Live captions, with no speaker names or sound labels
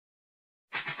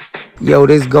Yo,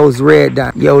 this goes red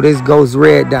dot. Yo, this goes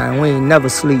red dot. We ain't never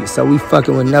sleep, so we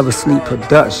fucking with Never Sleep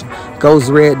Production.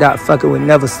 Goes red dot fucking with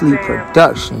Never Sleep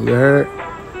Production, you heard?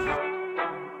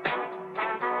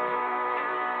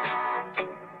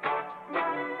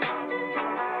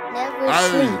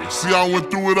 See, I went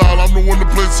through it all, I'm the one to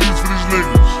play scenes for these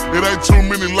niggas. It ain't too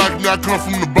many like me, I come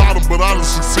from the bottom, but I done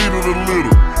succeeded a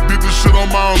little. Did this shit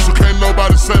on my own, so can't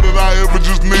nobody say that I ever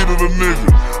just needed a nigga.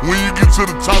 When you get to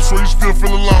the top, so you still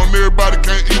feel alone, everybody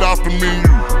can't eat off the menu.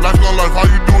 Like on life, all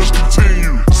you do is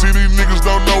continue. See, these niggas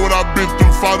don't know what I've been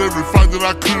through, fought every fight that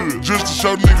I could. Just to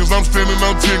show niggas I'm standing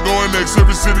on 10, going next,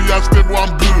 every city I step where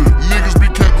I'm good. Niggas be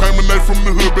kept claiming they from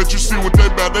the hood, bet you see what they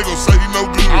bout, they gon' say he no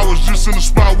good. I was just in the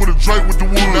spot with a Drake with the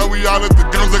wood. Now we out at the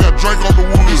guns, they got Drake on the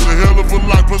wood. It's a hell of a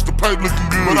lot, plus the pipe looking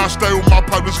good. But I stay with my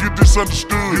pipe, let's get this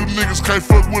understood. You niggas can't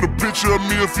fuck with a picture of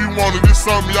me if you want it. It's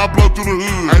on me, I blow through the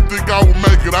hood. Ain't think I would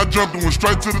make it, I jumped and went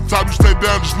straight to the top. You stay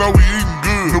down, just know we eating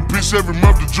good. New piece every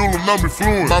month, the jeweler know me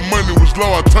fluent. My money was low,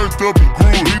 I turned up and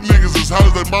grew it. These niggas is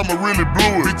hoes, they mama really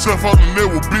blew it. Be tough on the net,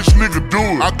 well bitch nigga do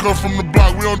it. I come from the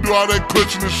block, we don't do all that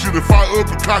clutching and shit. If I up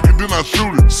and cock it, then I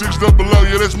shoot it. 6 up below,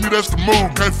 yeah that's me, that's the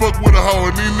move. Can't fuck with a hoe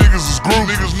and these niggas is groove.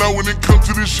 Niggas know when it come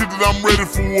to this shit that I'm ready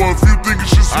for war. If you think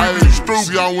it's shit sweet, then you stupid.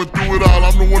 See, I went through it all,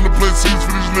 I'm the one to play scenes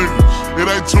for these niggas. It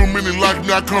ain't too many like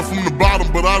me, I come from the bottom,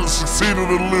 but I done succeeded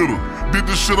a little. Did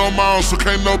this shit on my own, so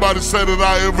can't nobody say that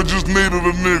I ever just needed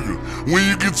a nigga. When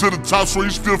you get to the top, so you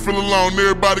still feel alone,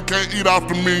 everybody can't eat off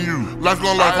the menu. Like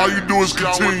on life, all you do is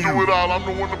continue. I went through it all, I'm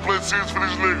the one to play scenes for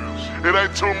these niggas. It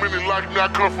ain't too many like me, I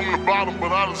come from the bottom,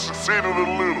 but I done succeeded a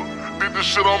little. Did this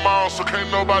shit on my own, so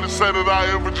can't nobody say that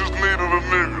I ever just needed a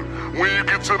nigga. When you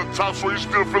get to the top, so you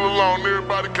still feel alone,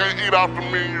 everybody can't eat off the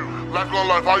menu. Like on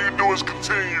life, all you do is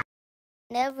continue.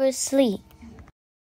 Never sleep.